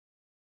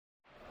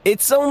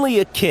It's only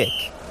a kick,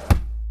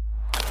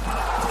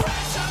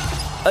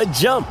 a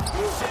jump,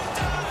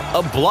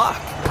 a block.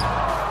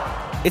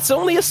 It's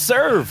only a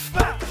serve.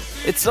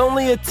 It's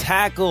only a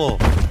tackle,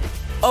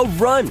 a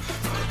run.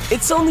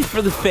 It's only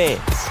for the fans.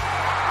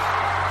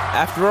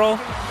 After all,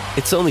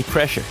 it's only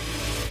pressure.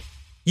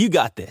 You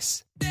got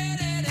this.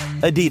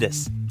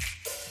 Adidas.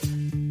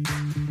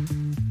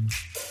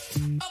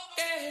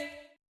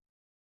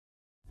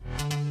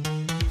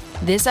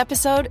 This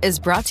episode is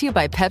brought to you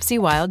by Pepsi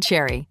Wild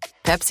Cherry.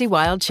 Pepsi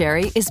Wild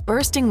Cherry is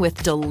bursting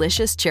with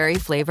delicious cherry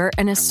flavor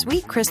and a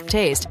sweet, crisp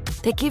taste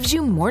that gives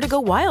you more to go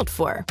wild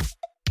for.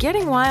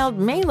 Getting wild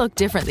may look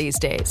different these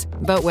days,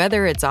 but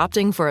whether it's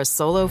opting for a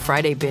solo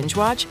Friday binge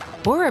watch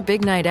or a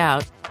big night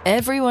out,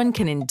 everyone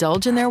can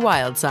indulge in their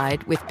wild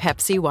side with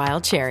Pepsi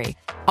Wild Cherry.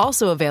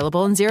 Also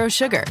available in Zero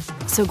Sugar.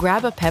 So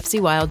grab a Pepsi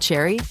Wild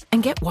Cherry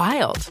and get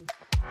wild.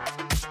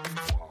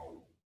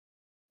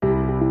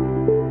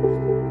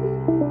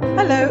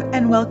 Hello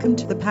and welcome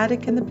to the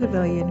Paddock and the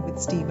Pavilion with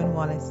Stephen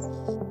Wallace.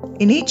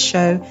 In each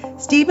show,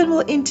 Stephen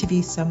will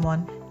interview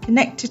someone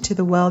connected to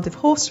the world of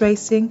horse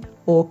racing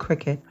or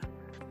cricket.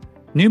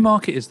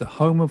 Newmarket is the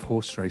home of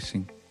horse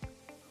racing.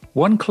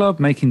 One club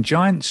making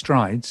giant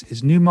strides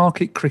is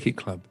Newmarket Cricket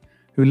Club,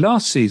 who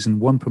last season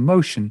won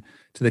promotion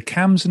to the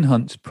Cams and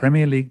Hunts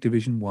Premier League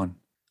Division 1.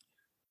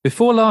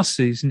 Before last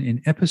season,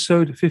 in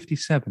episode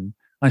 57,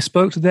 I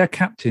spoke to their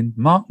captain,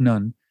 Mark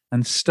Nunn,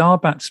 and star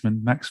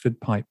batsman, Maxford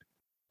Pipe.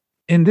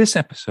 In this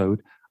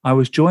episode, I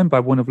was joined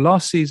by one of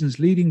last season's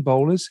leading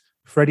bowlers,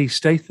 Freddie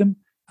Statham,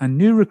 and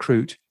new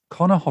recruit,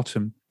 Connor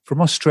Hotham from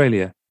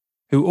Australia,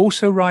 who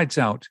also rides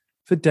out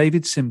for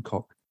David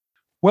Simcock.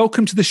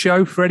 Welcome to the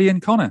show, Freddie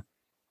and Connor.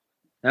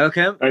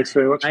 Welcome. Thanks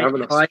very much for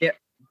having us.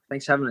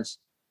 Thanks for having us.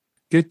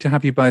 Good to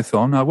have you both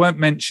on. I won't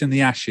mention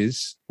the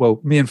Ashes.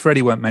 Well, me and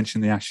Freddie won't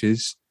mention the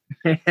Ashes.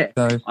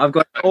 So. I've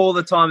got all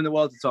the time in the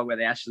world to talk about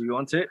the Ashes if you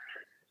want to.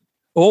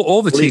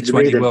 All the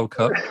T20 World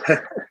Cup.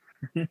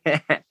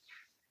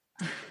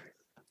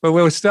 Well,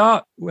 we'll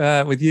start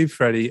with you,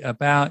 Freddie,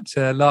 about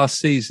last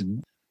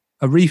season,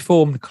 a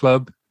reformed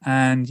club,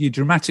 and you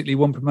dramatically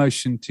won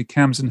promotion to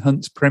Cams and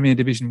Hunts Premier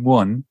Division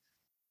 1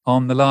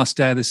 on the last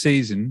day of the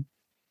season.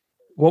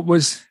 What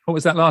was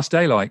that last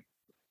day like?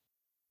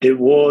 It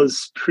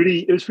was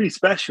pretty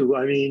special.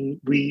 I mean,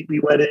 we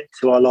went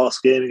into our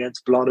last game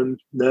against Blenheim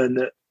knowing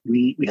that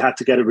we had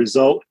to get a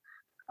result.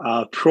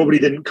 Probably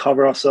didn't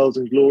cover ourselves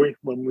in glory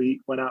when we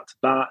went out to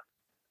bat,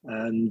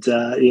 and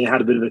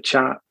had a bit of a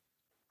chat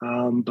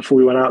before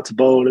we went out to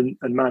bowl and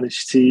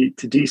managed to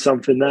do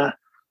something there.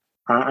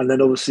 And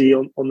then obviously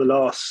on the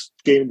last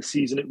game of the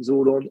season, it was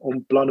all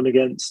on Blenheim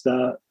against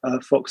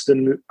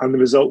Foxton, and the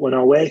result went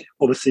our way.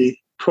 Obviously,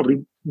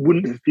 probably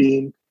wouldn't have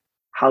been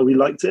how we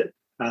liked it.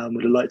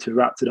 Would have liked to have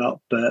wrapped it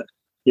up, but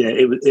yeah,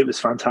 it was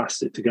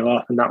fantastic to go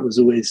up, and that was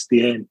always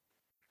the aim.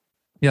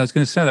 Yeah, I was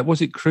going to say that.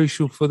 Was it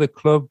crucial for the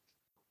club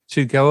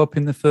to go up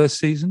in the first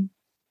season?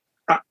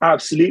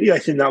 Absolutely, I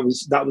think that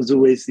was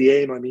always the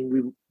aim. I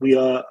mean, we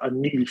are a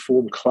newly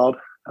formed club.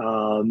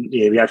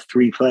 We had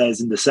 3 players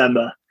in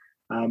December,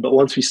 but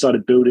once we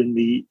started building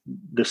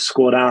the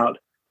squad out,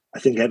 I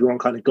think everyone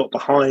kind of got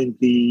behind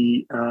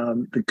the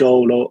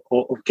goal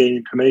of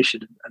gaining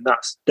promotion, and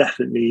that's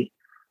definitely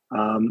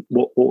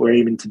what we're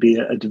aiming to be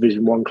a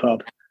Division 1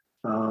 club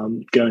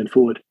going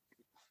forward.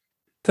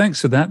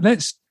 Thanks for that.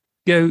 Let's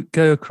go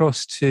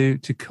across to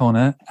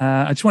Connor.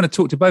 I just want to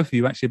talk to both of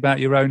you actually about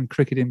your own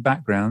cricketing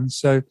backgrounds.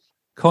 So,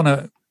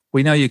 Connor,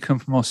 we know you come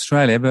from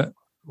Australia, but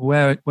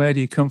where do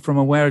you come from,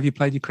 and where have you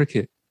played your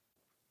cricket?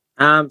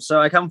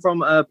 So I come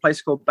from a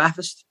place called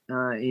Bathurst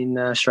in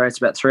Australia. It's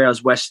about 3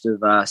 hours west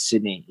of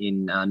Sydney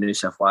in New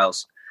South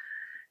Wales.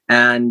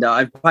 And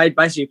I've played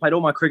all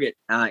my cricket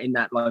in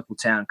that local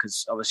town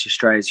because obviously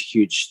Australia is a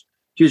huge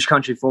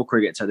country for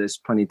cricket. So there's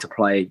plenty to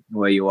play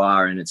where you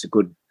are, and it's a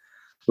good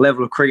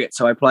level of cricket.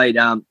 So I played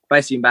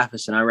basically in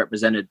Bathurst, and I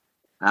represented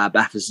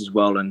Bathurst as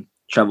well and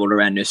travelled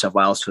around New South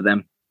Wales for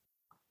them.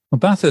 Well,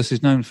 Bathurst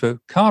is known for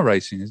car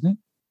racing, isn't it?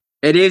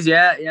 It is,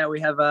 yeah. Yeah, we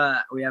have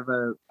a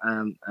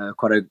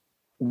quite a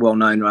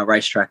well-known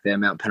racetrack there,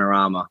 Mount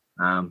Panorama,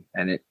 and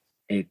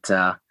they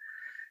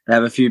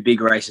have a few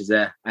big races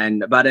there,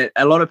 but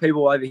a lot of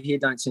people over here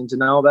don't seem to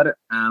know about it.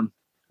 I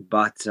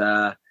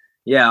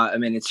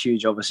mean, it's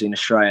huge, obviously, in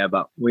Australia,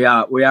 but we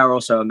are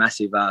also a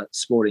massive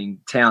sporting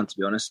town, to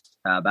be honest.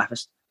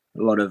 Bathurst,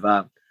 a lot of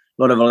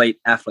elite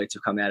athletes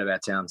have come out of our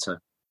town. So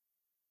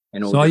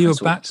are you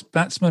a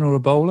batsman or a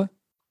bowler,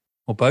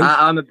 or both?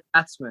 I'm a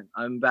batsman.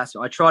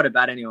 I try to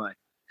bat anyway.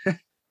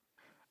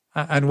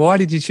 And why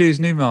did you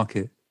choose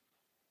Newmarket?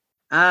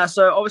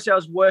 So obviously, I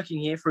was working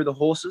here through the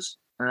horses.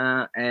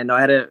 And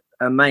I had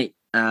a mate,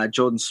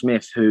 Jordan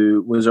Smith,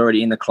 who was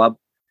already in the club,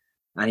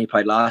 and he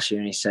played last year.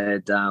 And he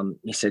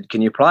said,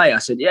 "Can you play?" I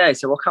said, "Yeah." He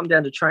said, "Well, come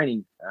down to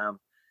training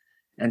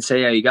and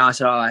see how you go." I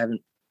said, "I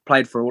haven't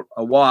played for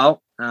a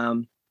while."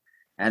 And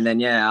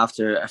then,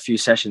 after a few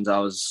sessions,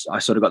 I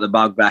sort of got the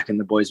bug back, and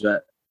the boys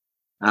were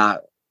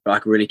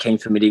really keen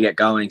for me to get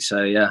going.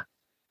 So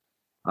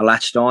I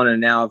latched on, and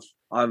now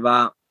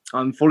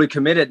I'm fully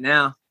committed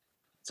now.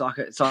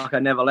 It's like I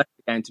never left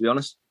the game, to be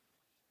honest.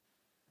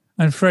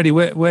 And Freddie,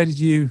 where did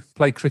you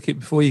play cricket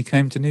before you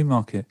came to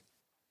Newmarket?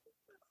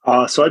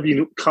 So I've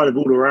been kind of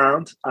all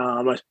around.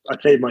 I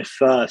played my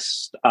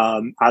first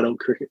adult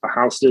cricket for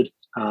Halstead,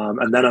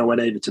 and then I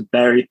went over to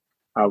Bury,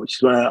 which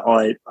is where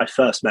I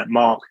first met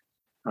Mark.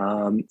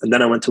 And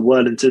then I went to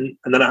Worlington,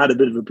 and then I had a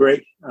bit of a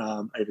break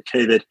over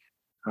COVID.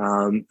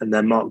 And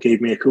then Mark gave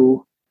me a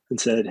call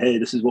and said, "Hey,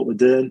 this is what we're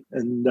doing."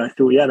 And I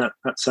thought, yeah,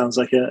 that sounds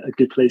like a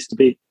good place to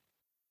be.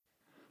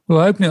 Well,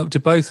 I'll open it up to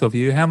both of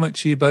you. How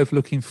much are you both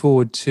looking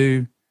forward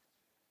to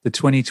the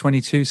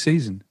 2022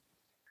 season?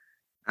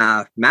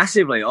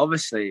 Massively,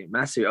 obviously,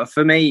 massive.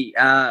 For me,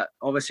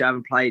 obviously, I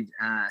haven't played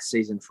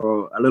season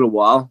for a little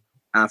while.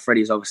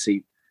 Freddie's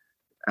obviously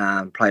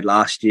played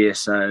last year,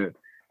 so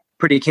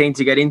pretty keen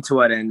to get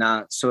into it and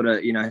sort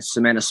of,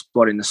 cement a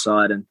spot in the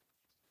side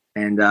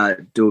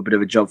and do a bit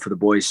of a job for the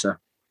boys. So,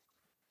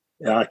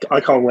 yeah,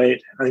 I can't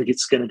wait. I think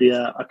it's going to be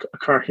a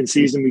cracking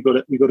season. We got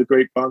a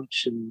great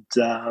bunch, and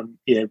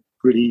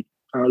really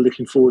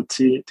looking forward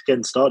to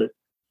getting started.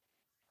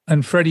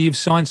 And Freddie, you've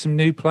signed some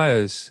new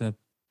players.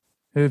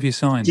 Who have you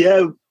signed?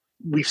 Yeah,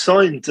 we've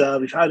signed.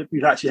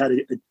 We've actually had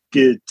a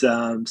good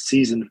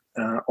season,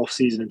 off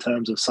season in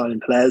terms of signing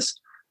players.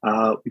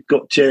 We've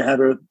got Joe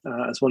Heather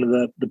as one of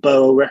the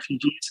Burwell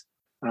refugees,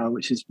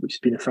 which has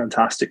been a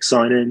fantastic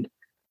sign-in.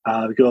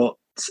 We've got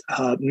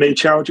May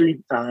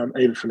Chowdhury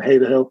over from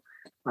Haverhill,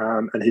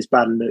 and his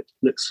battle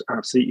looks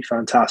absolutely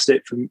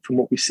fantastic from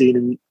what we've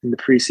seen in the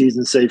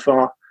pre-season so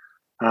far.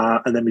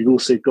 And then we've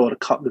also got a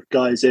couple of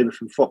guys over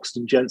from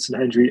Foxton, Jensen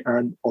Hendry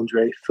and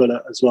Andre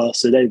Fuller as well.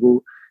 So they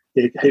will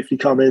hopefully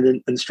come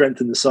in and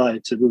strengthen the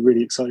side. So we're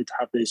really excited to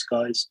have those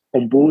guys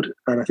on board.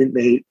 And I think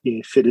they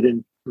fitted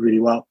in really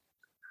well.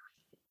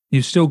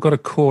 You've still got a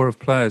core of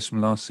players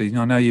from last season.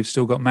 I know you've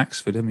still got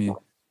Maxford, haven't you?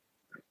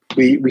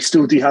 We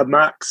still do have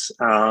Max,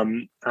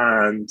 and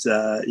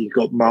you've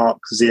got Mark,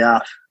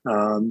 Ziaf,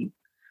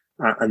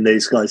 and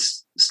those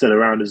guys still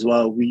around as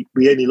well. We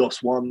only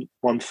lost one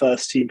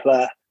first team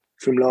player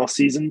from last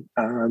season,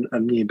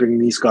 and bringing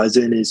these guys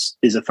in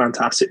is a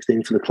fantastic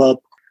thing for the club.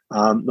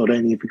 Not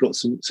only have we got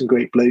some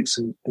great blokes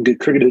and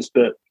good cricketers,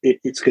 but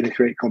it's going to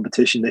create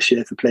competition this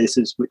year for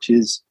places, which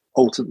is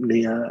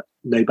ultimately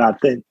no bad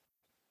thing.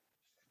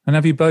 And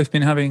have you both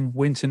been having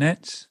winter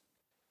nets?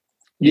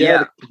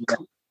 Yeah.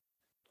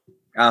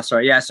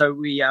 Sorry. Yeah. So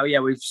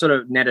we've sort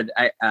of netted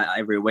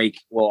every week.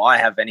 Well, I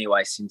have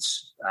anyway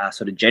since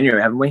sort of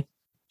January, haven't we?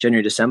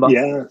 January, December.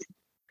 Yeah.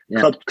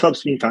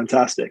 Club's been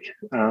fantastic,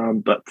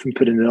 but from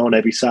putting it on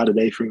every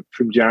Saturday from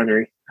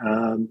January.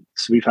 So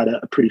we've had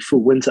a pretty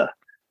full winter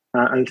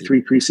and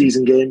 3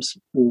 pre-season games.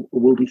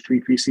 Will be 3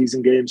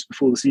 pre-season games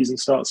before the season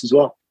starts as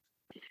well.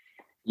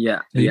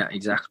 Yeah,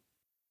 exactly.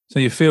 So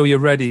you feel you're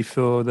ready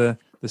for the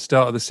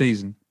start of the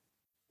season?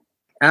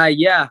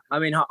 Yeah. I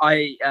mean,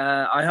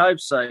 I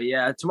hope so.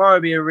 Yeah, tomorrow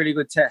will be a really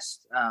good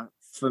test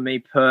for me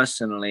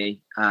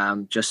personally,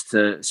 just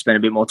to spend a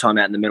bit more time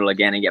out in the middle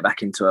again and get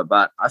back into it.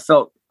 But I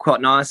felt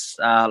quite nice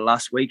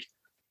last week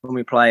when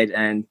we played,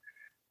 and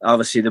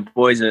obviously the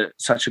boys are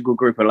such a good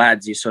group of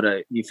lads. You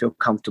feel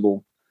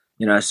comfortable,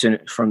 as soon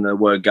from the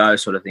word go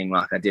sort of thing.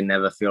 Like I didn't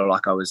ever feel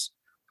like I was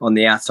on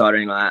the outside or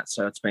anything like that.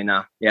 So it's been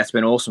it's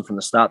been awesome from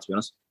the start, to be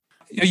honest.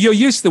 You're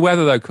used to the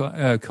weather though,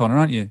 Connor,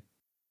 aren't you?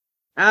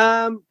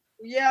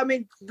 Yeah, I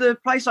mean, the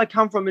place I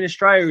come from in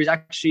Australia is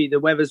actually, the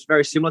weather's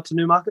very similar to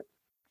Newmarket.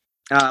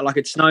 Like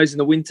it snows in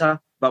the winter,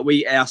 but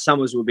our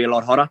summers will be a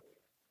lot hotter.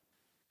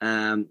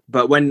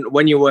 But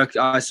when you work,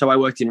 so I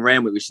worked in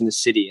Randwick, which is in the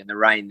city, and the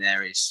rain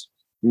there is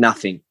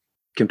nothing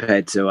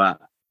compared to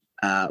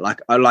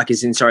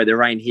the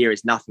rain here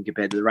is nothing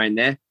compared to the rain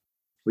there.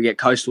 We get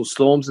coastal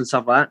storms and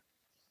stuff like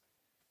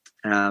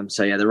that.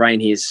 The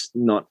rain here is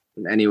not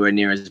anywhere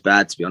near as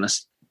bad, to be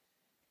honest.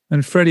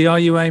 And Freddie, are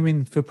you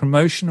aiming for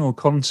promotion or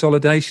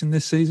consolidation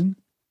this season?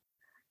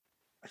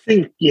 I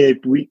think,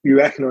 we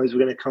recognise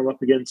we're going to come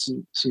up against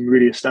some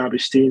really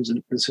established teams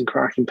and some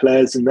cracking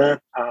players in there.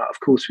 Of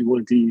course, we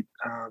want to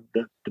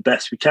do the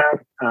best we can,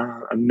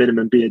 and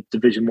minimum be a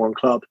Division 1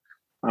 club.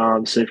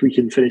 So if we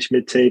can finish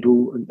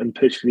mid-table and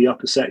push for the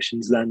upper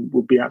sections, then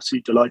we'll be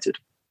absolutely delighted.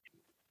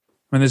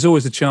 And there's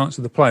always a chance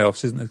of the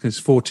playoffs, isn't there? Because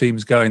 4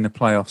 teams go in the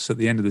playoffs at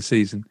the end of the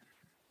season.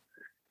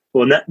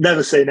 Well,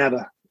 never say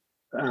never.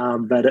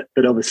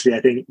 But obviously,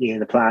 I think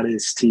the plan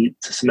is to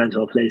cement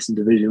our place in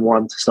Division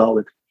 1 to start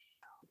with.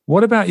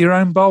 What about your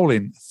own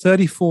bowling?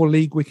 34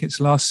 league wickets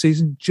last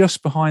season,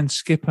 just behind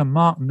skipper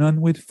Mark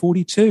Nunn with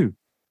 42.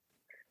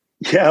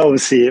 Yeah,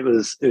 obviously it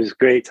was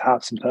great to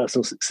have some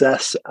personal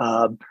success.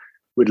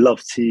 Would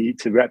love to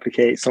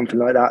replicate something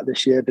like that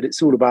this year, but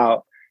it's all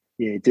about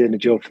doing the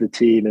job for the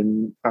team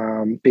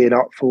and being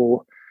up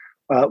for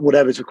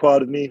whatever's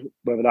required of me,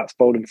 whether that's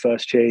bowling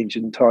first change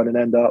and tying an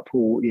end up,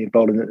 or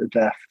bowling at the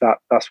death.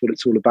 That's what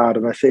it's all about.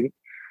 And I think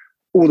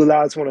all the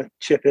lads want to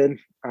chip in,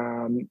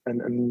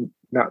 and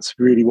that's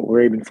really what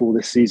we're aiming for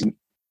this season.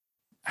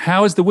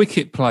 How has the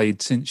wicket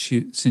played since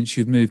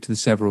you've moved to the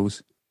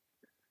Severals?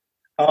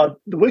 The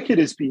wicket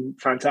has been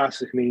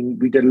fantastic. I mean,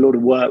 we did a lot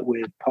of work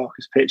with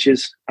Parker's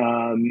pitches,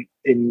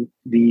 in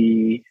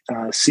the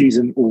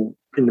season, or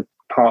in the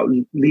part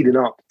leading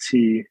up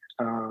to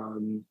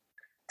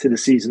the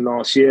season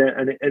last year,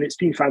 and it's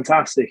been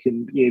fantastic.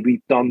 And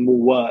we've done more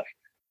work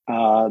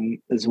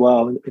as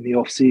well in the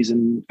off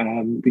season.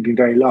 We've been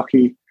very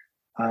lucky.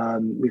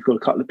 We've got a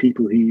couple of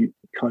people who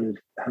kind of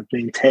have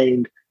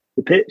maintained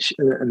the pitch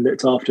and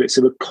looked after it,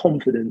 so we're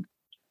confident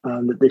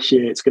that this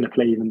year it's going to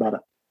play even better.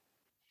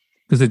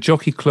 Because the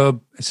Jockey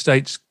Club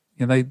estates,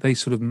 they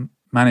sort of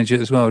manage it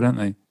as well, don't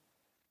they?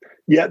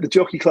 Yeah, the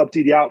Jockey Club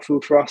do the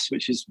outfield for us,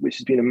 which has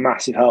been a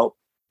massive help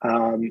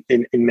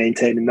in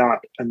maintaining that.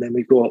 And then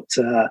we've got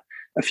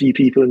a few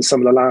people and some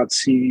of the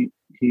lads who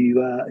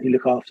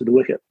look after the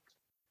wicket.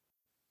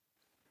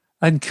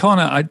 And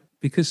Connor,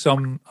 because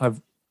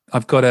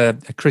I've got a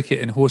cricket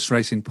and horse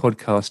racing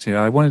podcast here,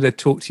 I wanted to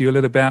talk to you a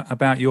little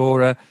about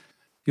your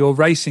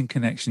racing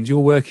connections. You're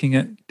working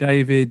at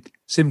David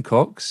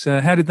Simcox.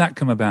 How did that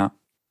come about?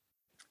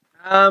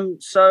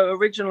 So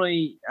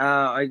originally,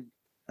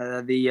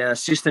 the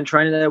assistant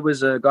trainer there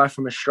was a guy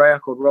from Australia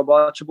called Rob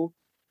Archibald,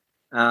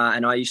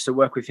 and I used to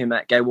work with him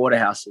at Gay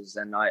Waterhouses.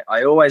 And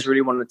I always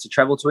really wanted to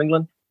travel to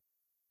England,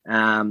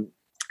 and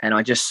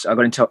I got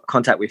into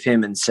contact with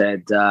him and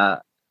said,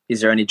 "Is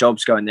there any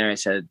jobs going there?" He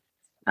said,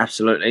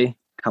 "Absolutely,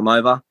 come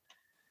over."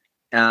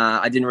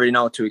 I didn't really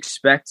know what to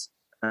expect,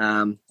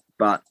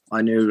 but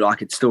I knew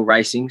it's still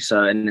racing,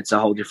 and it's a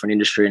whole different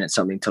industry and it's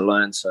something to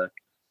learn. So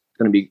it's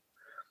going to be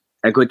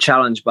a good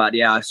challenge. But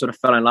yeah, I sort of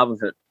fell in love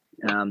with it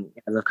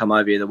as I've come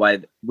over here. The way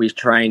that we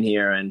train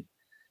here and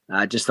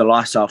just the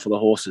lifestyle for the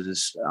horses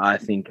is, I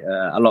think,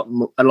 a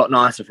lot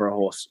nicer for a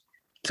horse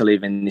to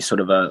live in this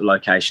sort of a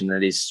location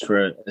that is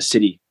for a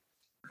city.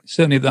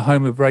 Certainly the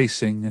home of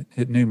racing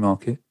at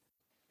Newmarket.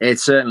 It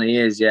certainly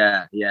is,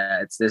 yeah.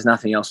 There's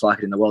nothing else like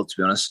it in the world, to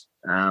be honest.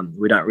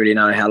 We don't really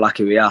know how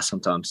lucky we are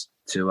sometimes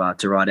to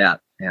ride out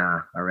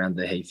around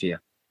the heath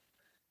here.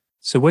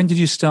 So when did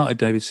you start at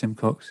David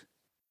Simcox?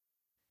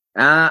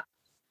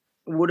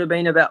 Would have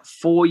been about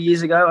 4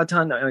 years ago. I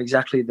don't know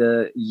exactly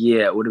the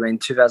year. It would have been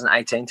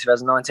 2018,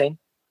 2019.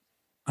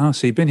 Oh,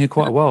 so you've been here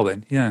quite a while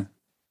then, yeah.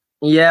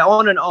 Yeah,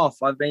 on and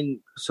off. I've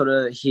been sort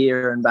of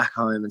here and back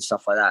home and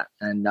stuff like that.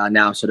 And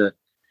now I'm sort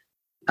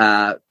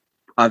of...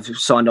 I've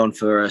signed on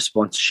for a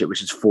sponsorship,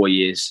 which is 4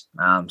 years.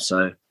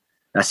 So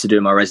that's to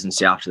do my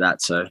residency after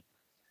that. So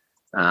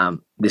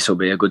this will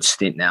be a good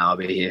stint now. I'll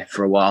be here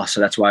for a while. So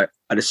that's why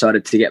I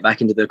decided to get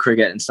back into the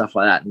cricket and stuff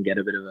like that and get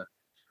a bit of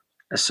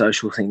a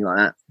social thing like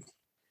that.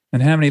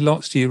 And how many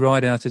lots do you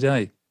ride out a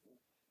day?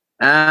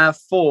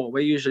 4. We're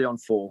usually on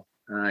 4.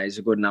 Is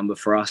a good number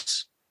for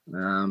us.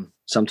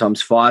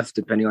 Sometimes 5,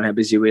 depending on how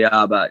busy we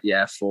are. But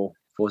yeah, 4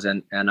 is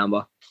our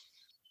number.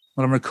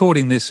 Well, I'm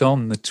recording this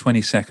on the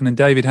 22nd, and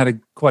David had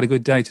quite a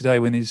good day today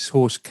when his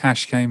horse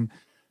Cash came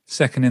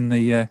second in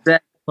the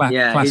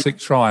classic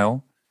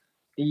trial.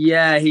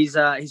 Yeah, he's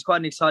quite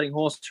an exciting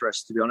horse for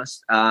us, to be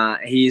honest.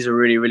 He's a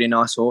really, really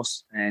nice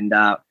horse, and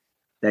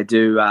they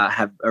do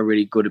have a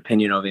really good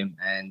opinion of him.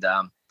 And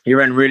he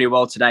ran really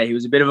well today. He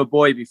was a bit of a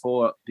boy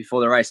before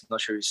the race. I'm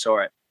not sure if you saw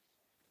it.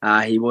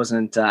 He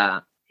wasn't.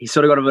 He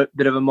sort of got a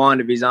bit of a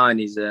mind of his own.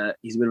 He's a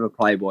bit of a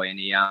playboy, and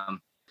he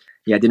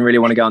didn't really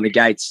want to go on the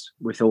gates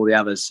with all the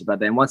others. But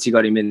then once you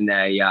got him in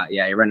there, he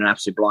ran an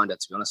absolute blinder,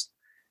 to be honest.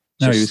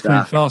 He was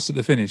coming fast at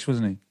the finish,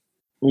 wasn't he?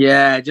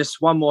 Yeah,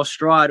 just one more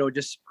stride or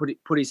just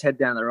put his head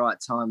down at the right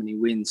time and he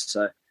wins.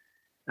 So,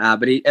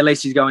 but at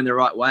least he's going the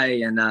right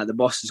way, and the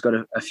boss has got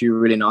a few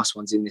really nice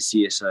ones in this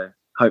year. So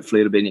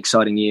hopefully it'll be an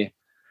exciting year.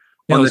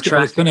 Yeah, I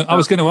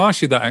was going to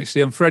ask you that,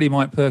 actually. And Freddie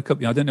might perk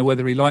up. I don't know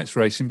whether he likes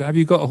racing, but have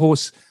you got a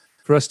horse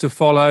for us to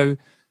follow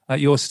at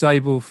your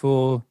stable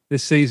for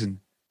this season?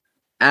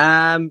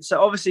 So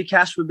obviously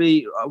Cash would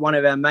be one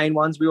of our main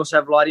ones. We also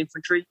have light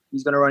infantry.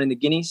 He's going to run in the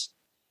Guineas.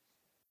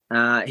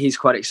 He's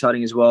quite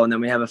exciting as well. And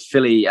then we have a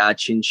filly,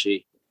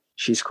 Chinchi.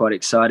 She's quite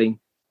exciting.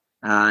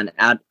 And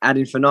ad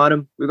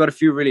infinitum. We've got a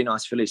few really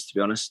nice fillies, to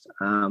be honest.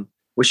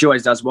 Which he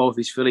always does well with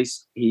his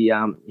fillies. He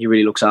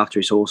really looks after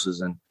his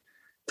horses and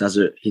does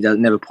it. He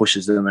never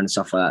pushes them and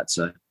stuff like that.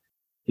 So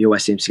he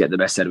always seems to get the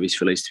best out of his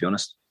fillies, to be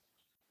honest.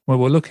 Well,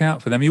 we'll look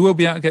out for them. You will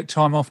be able to get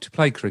time off to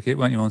play cricket,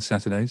 won't you, on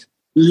Saturdays?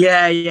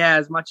 Yeah,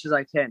 as much as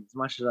I can.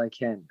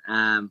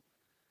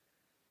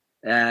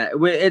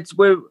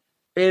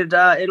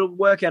 It'll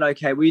work out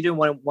okay. We do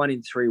one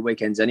in 3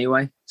 weekends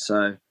anyway,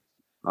 so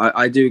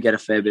I do get a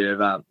fair bit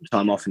of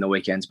time off in the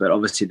weekends. But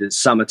obviously, the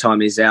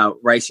summertime is our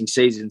racing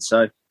season,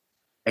 so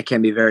it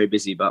can be very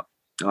busy. But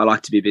I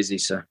like to be busy,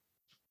 so.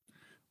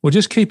 Well,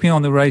 just keeping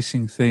on the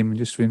racing theme and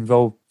just to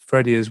involve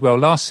Freddie as well.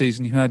 Last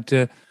season, you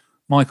had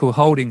Michael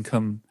Holding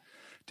come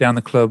down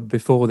the club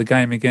before the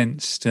game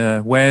against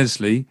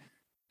Wearsley.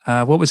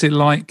 What was it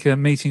like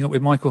meeting up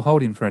with Michael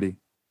Holding, Freddie?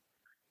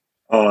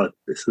 Oh,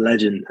 it's a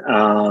legend.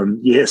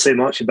 You hear so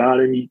much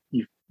about him.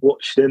 You've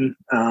watched him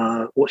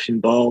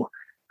bowl,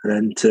 and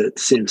then to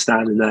see him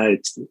standing there,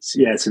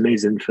 it's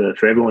amazing for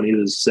everyone who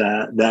was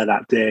there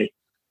that day.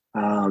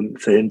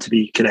 For him to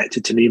be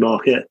connected to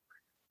Newmarket,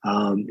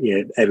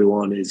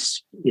 everyone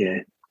is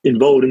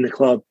involved in the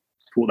club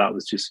thought that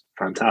was just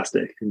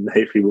fantastic. And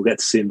hopefully we'll get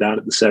to see him down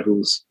at the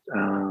Severals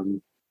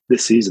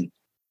this season.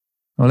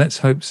 Well, let's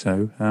hope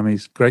so.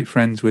 He's great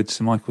friends with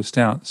Sir Michael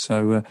Stout,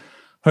 so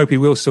hope he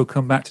will still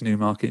come back to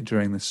Newmarket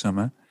during the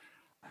summer.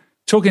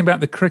 Talking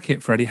about the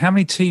cricket, Freddie, how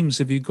many teams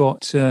have you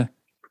got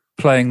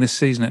playing this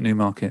season at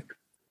Newmarket?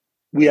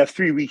 We have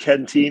 3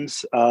 weekend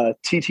teams.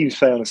 2 teams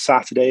play on a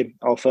Saturday,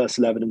 our first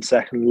 11 and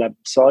second 11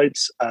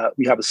 sides.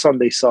 We have a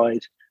Sunday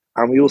side,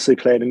 and we also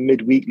play in a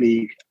midweek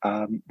league,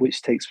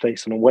 which takes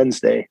place on a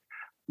Wednesday.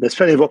 There's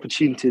plenty of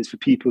opportunities for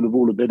people of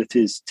all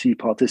abilities to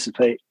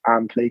participate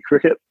and play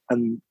cricket.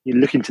 And you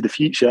look into the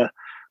future,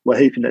 we're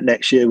hoping that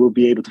next year we'll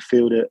be able to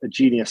field a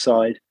junior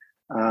side.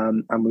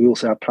 And we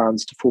also have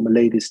plans to form a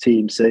ladies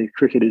team. So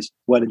cricket is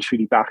well and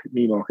truly back at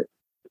Newmarket.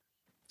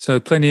 So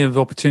plenty of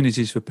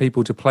opportunities for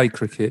people to play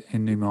cricket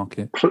in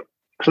Newmarket.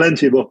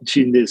 Plenty of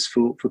opportunities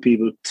for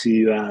people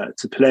to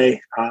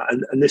play.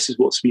 And this is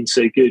what's been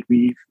so good.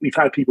 We've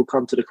had people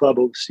come to the club.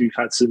 Obviously, we've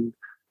had some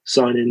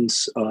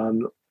sign-ins,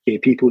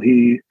 people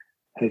who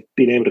have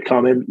been able to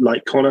come in,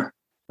 like Connor,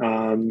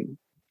 and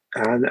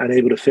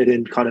able to fit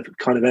in kind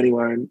of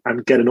anywhere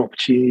and get an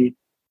opportunity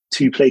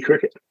to play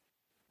cricket.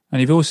 And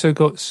you've also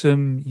got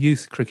some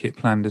youth cricket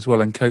planned as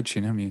well and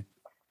coaching, haven't you?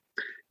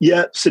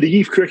 Yeah, so the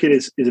youth cricket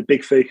is a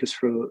big focus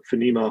for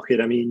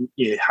Newmarket. I mean,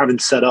 having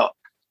set up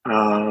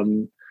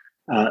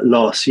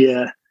last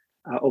year,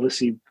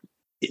 obviously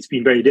it's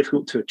been very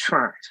difficult to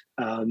attract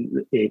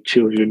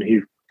children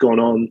who've gone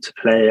on to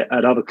play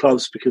at other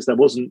clubs because there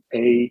wasn't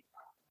a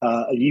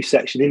youth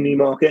section in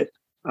Newmarket.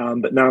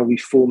 But now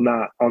we've formed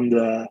that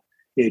under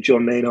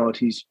John Maynard,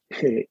 whose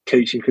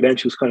coaching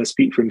credentials kind of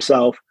speak for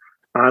himself,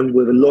 and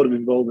with a lot of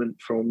involvement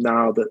from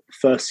now that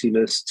first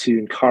teamers to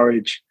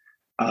encourage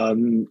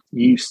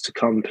youths to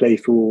come play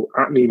for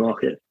at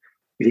Newmarket.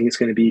 We think it's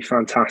going to be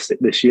fantastic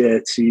this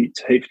year to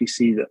hopefully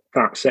see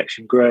that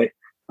section grow,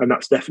 and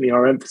that's definitely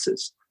our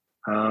emphasis.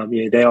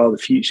 They are the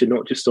future,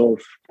 not just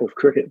of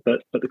cricket,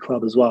 but the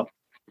club as well.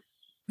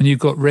 And you've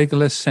got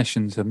regular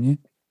sessions, haven't you?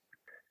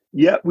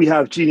 Yeah, we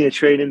have junior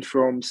training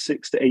from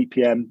 6 to 8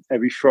 p.m.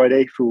 every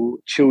Friday for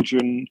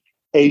children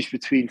aged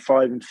between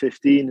 5 and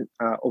 15.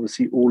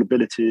 Obviously, all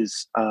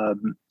abilities are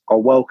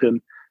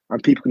welcome,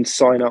 and people can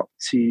sign up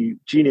to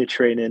junior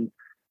training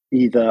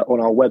either on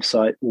our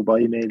website or by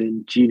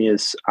emailing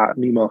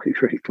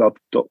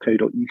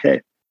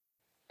juniors@newmarketcricketclub.co.uk.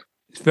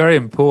 It's very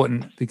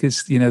important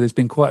because, there's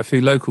been quite a few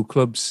local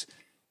clubs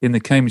in the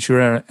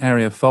Cambridgeshire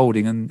area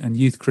folding, and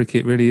youth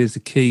cricket really is the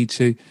key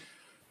to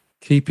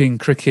keeping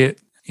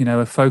cricket,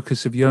 a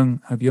focus of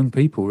young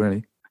people,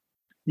 really.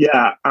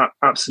 Yeah,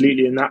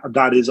 absolutely. And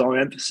that is our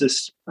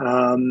emphasis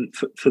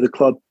for the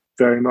club,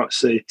 very much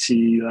so,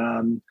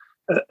 to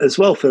as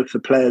well for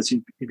players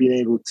who've been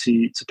able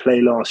to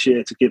play last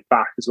year, to give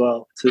back as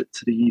well to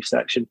the youth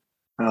section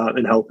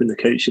and helping the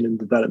coaching and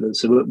development.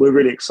 So we're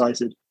really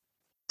excited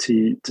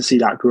to see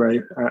that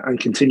grow and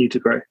continue to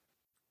grow.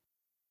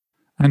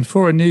 And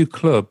for a new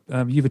club,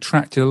 you've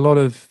attracted a lot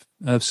of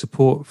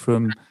support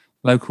from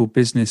local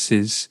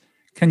businesses.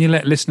 Can you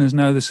let listeners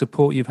know the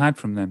support you've had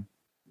from them?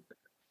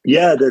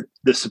 Yeah,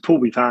 the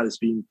support we've had has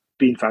been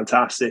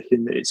fantastic,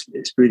 and it's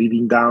really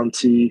been down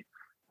to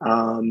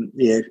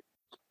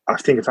I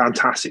think a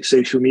fantastic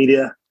social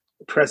media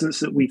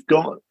presence that we've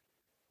got.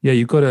 Yeah,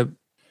 you've got a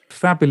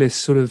fabulous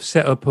sort of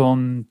setup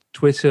on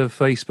Twitter,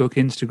 Facebook,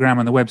 Instagram,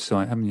 and the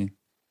website, haven't you?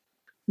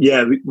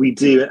 Yeah, we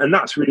do, and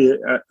that's really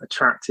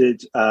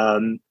attracted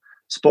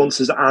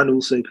sponsors and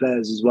also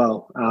players as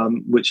well,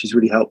 which has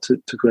really helped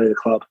to grow the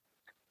club.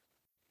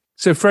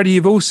 So, Freddie,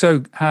 you've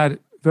also had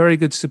very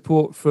good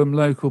support from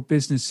local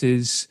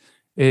businesses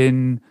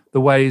in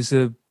the ways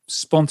of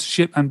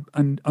sponsorship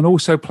and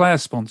also player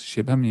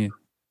sponsorship, haven't you?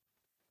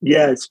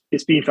 Yeah,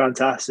 it's been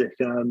fantastic.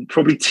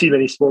 Probably too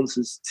many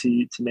sponsors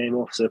to name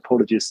off, so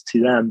apologies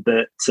to them.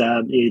 But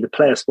the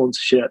player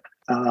sponsorship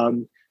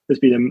has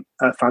been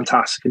a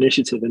fantastic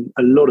initiative, and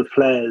a lot of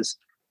players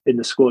in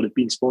the squad have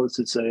been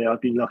sponsored. So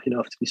I've been lucky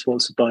enough to be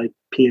sponsored by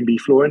P&B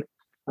Flooring.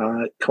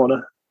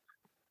 Connor?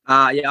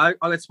 I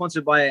got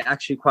sponsored by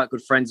actually quite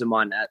good friends of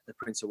mine at the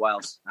Prince of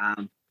Wales.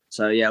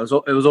 So yeah, it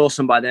was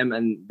awesome by them,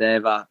 and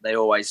they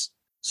always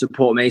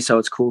support me. So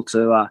it's cool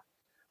to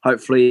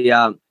hopefully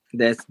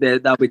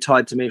they'll be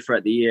tied to me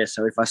throughout the year.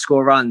 So if I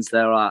score runs,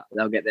 they'll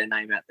get their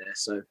name out there.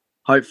 So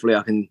hopefully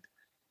I can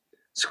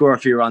score a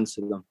few runs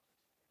for them.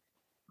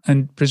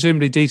 And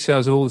presumably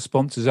details of all the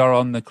sponsors are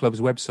on the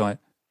club's website.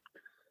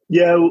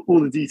 Yeah,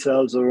 all the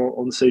details are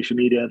on social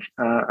media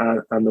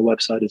and the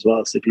website as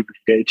well, so people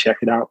can go check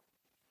it out.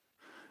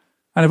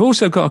 And I've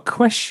also got a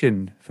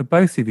question for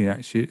both of you,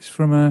 actually. It's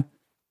from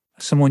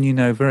someone you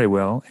know very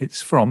well.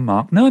 It's from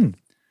Mark Nunn.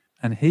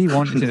 And he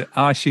wanted to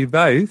ask you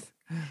both,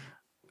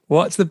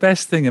 what's the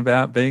best thing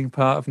about being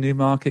part of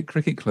Newmarket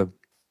Cricket Club?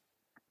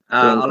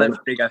 I'll let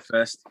Freddie go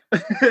first.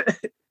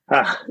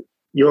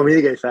 You want me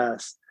to go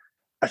first?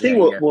 I think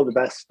what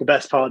the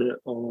best part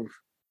of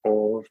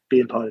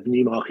being part of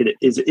Newmarket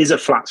is a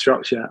flat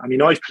structure. I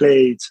mean, I've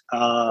played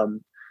a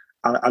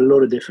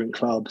lot of different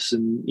clubs,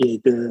 and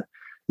the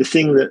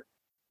thing that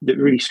that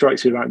really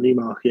strikes me about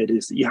Newmarket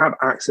is that you have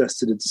access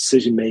to the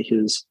decision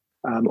makers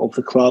of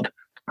the club,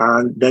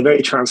 and they're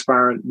very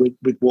transparent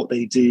with what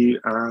they do,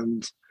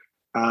 and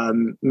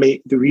the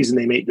reason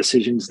they make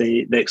decisions.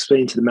 They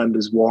explain to the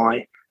members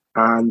why,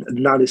 and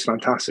that is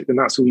fantastic. And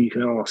that's all you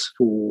can ask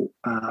for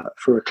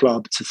a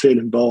club to feel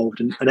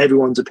involved, and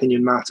everyone's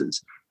opinion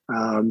matters.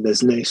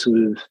 There's no sort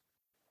of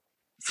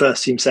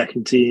first team,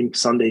 second team,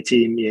 Sunday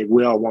team.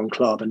 We are one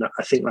club, and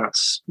I think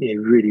that's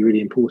really,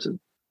 really important.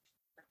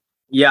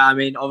 Yeah, I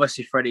mean,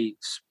 obviously Freddie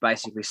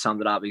basically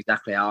summed it up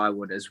exactly how I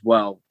would as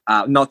well.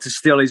 Not to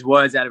steal his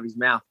words out of his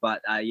mouth,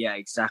 but yeah,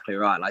 exactly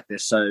right. Like, they're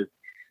so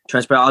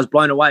transparent. I was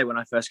blown away when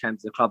I first came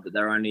to the club that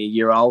they're only a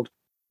year old.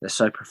 They're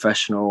so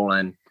professional,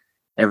 and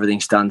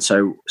everything's done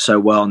so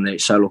well, and they're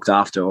so looked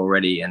after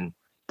already. And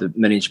the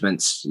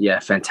management's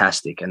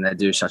fantastic, and they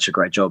do such a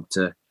great job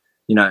to,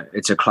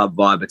 it's a club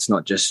vibe. It's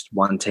not just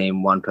one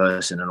team, one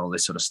person, and all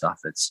this sort of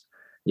stuff. It's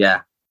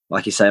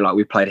like you say, like,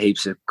 we played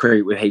heaps of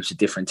cricket with heaps of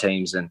different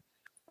teams, and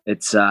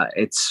it's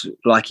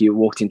like you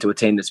walked into a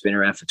team that's been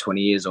around for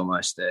 20 years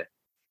almost. They're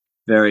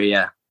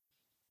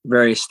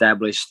very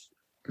established,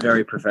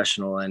 very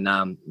professional, and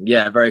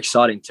very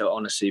exciting to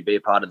honestly be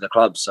a part of the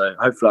club. So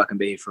hopefully I can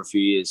be here for a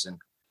few years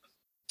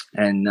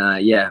and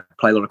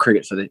play a lot of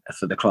cricket for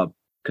the club,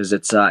 because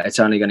it's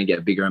only going to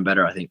get bigger and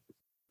better, I think.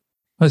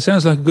 Well, it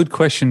sounds like a good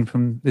question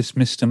from this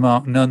Mr.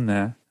 Mark Nunn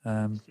there.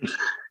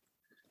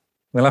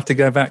 We'll have to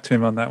go back to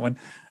him on that one.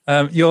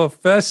 Your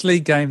first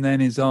league game then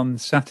is on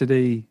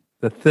Saturday,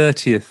 the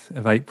 30th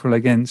of April,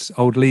 against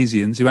Old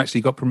Leysians, who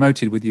actually got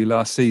promoted with you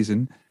last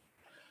season.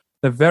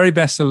 The very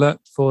best of luck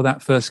for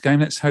that first game.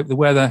 Let's hope the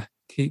weather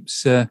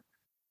keeps, I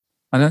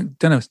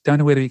don't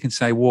know whether you can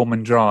say warm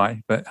and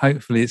dry, but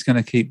hopefully it's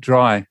going to keep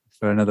dry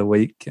for another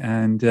week.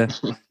 And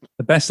the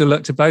best of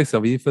luck to both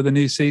of you for the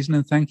new season,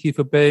 and thank you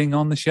for being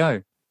on the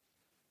show.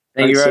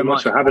 Thank you very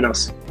much for having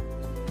us.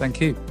 Thank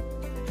you.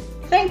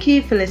 Thank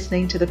you for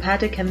listening to The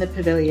Paddock and the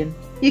Pavilion.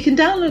 You can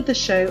download the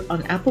show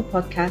on Apple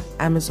Podcasts,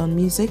 Amazon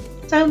Music,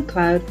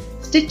 SoundCloud,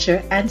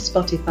 Stitcher and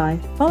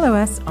Spotify. Follow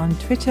us on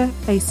Twitter,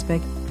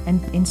 Facebook and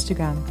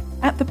Instagram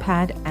at The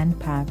Pad and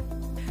Pav.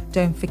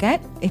 Don't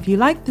forget, if you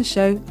like the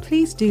show,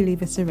 please do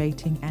leave us a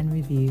rating and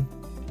review.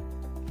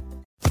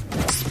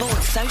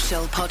 Sports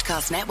Social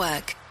Podcast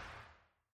Network.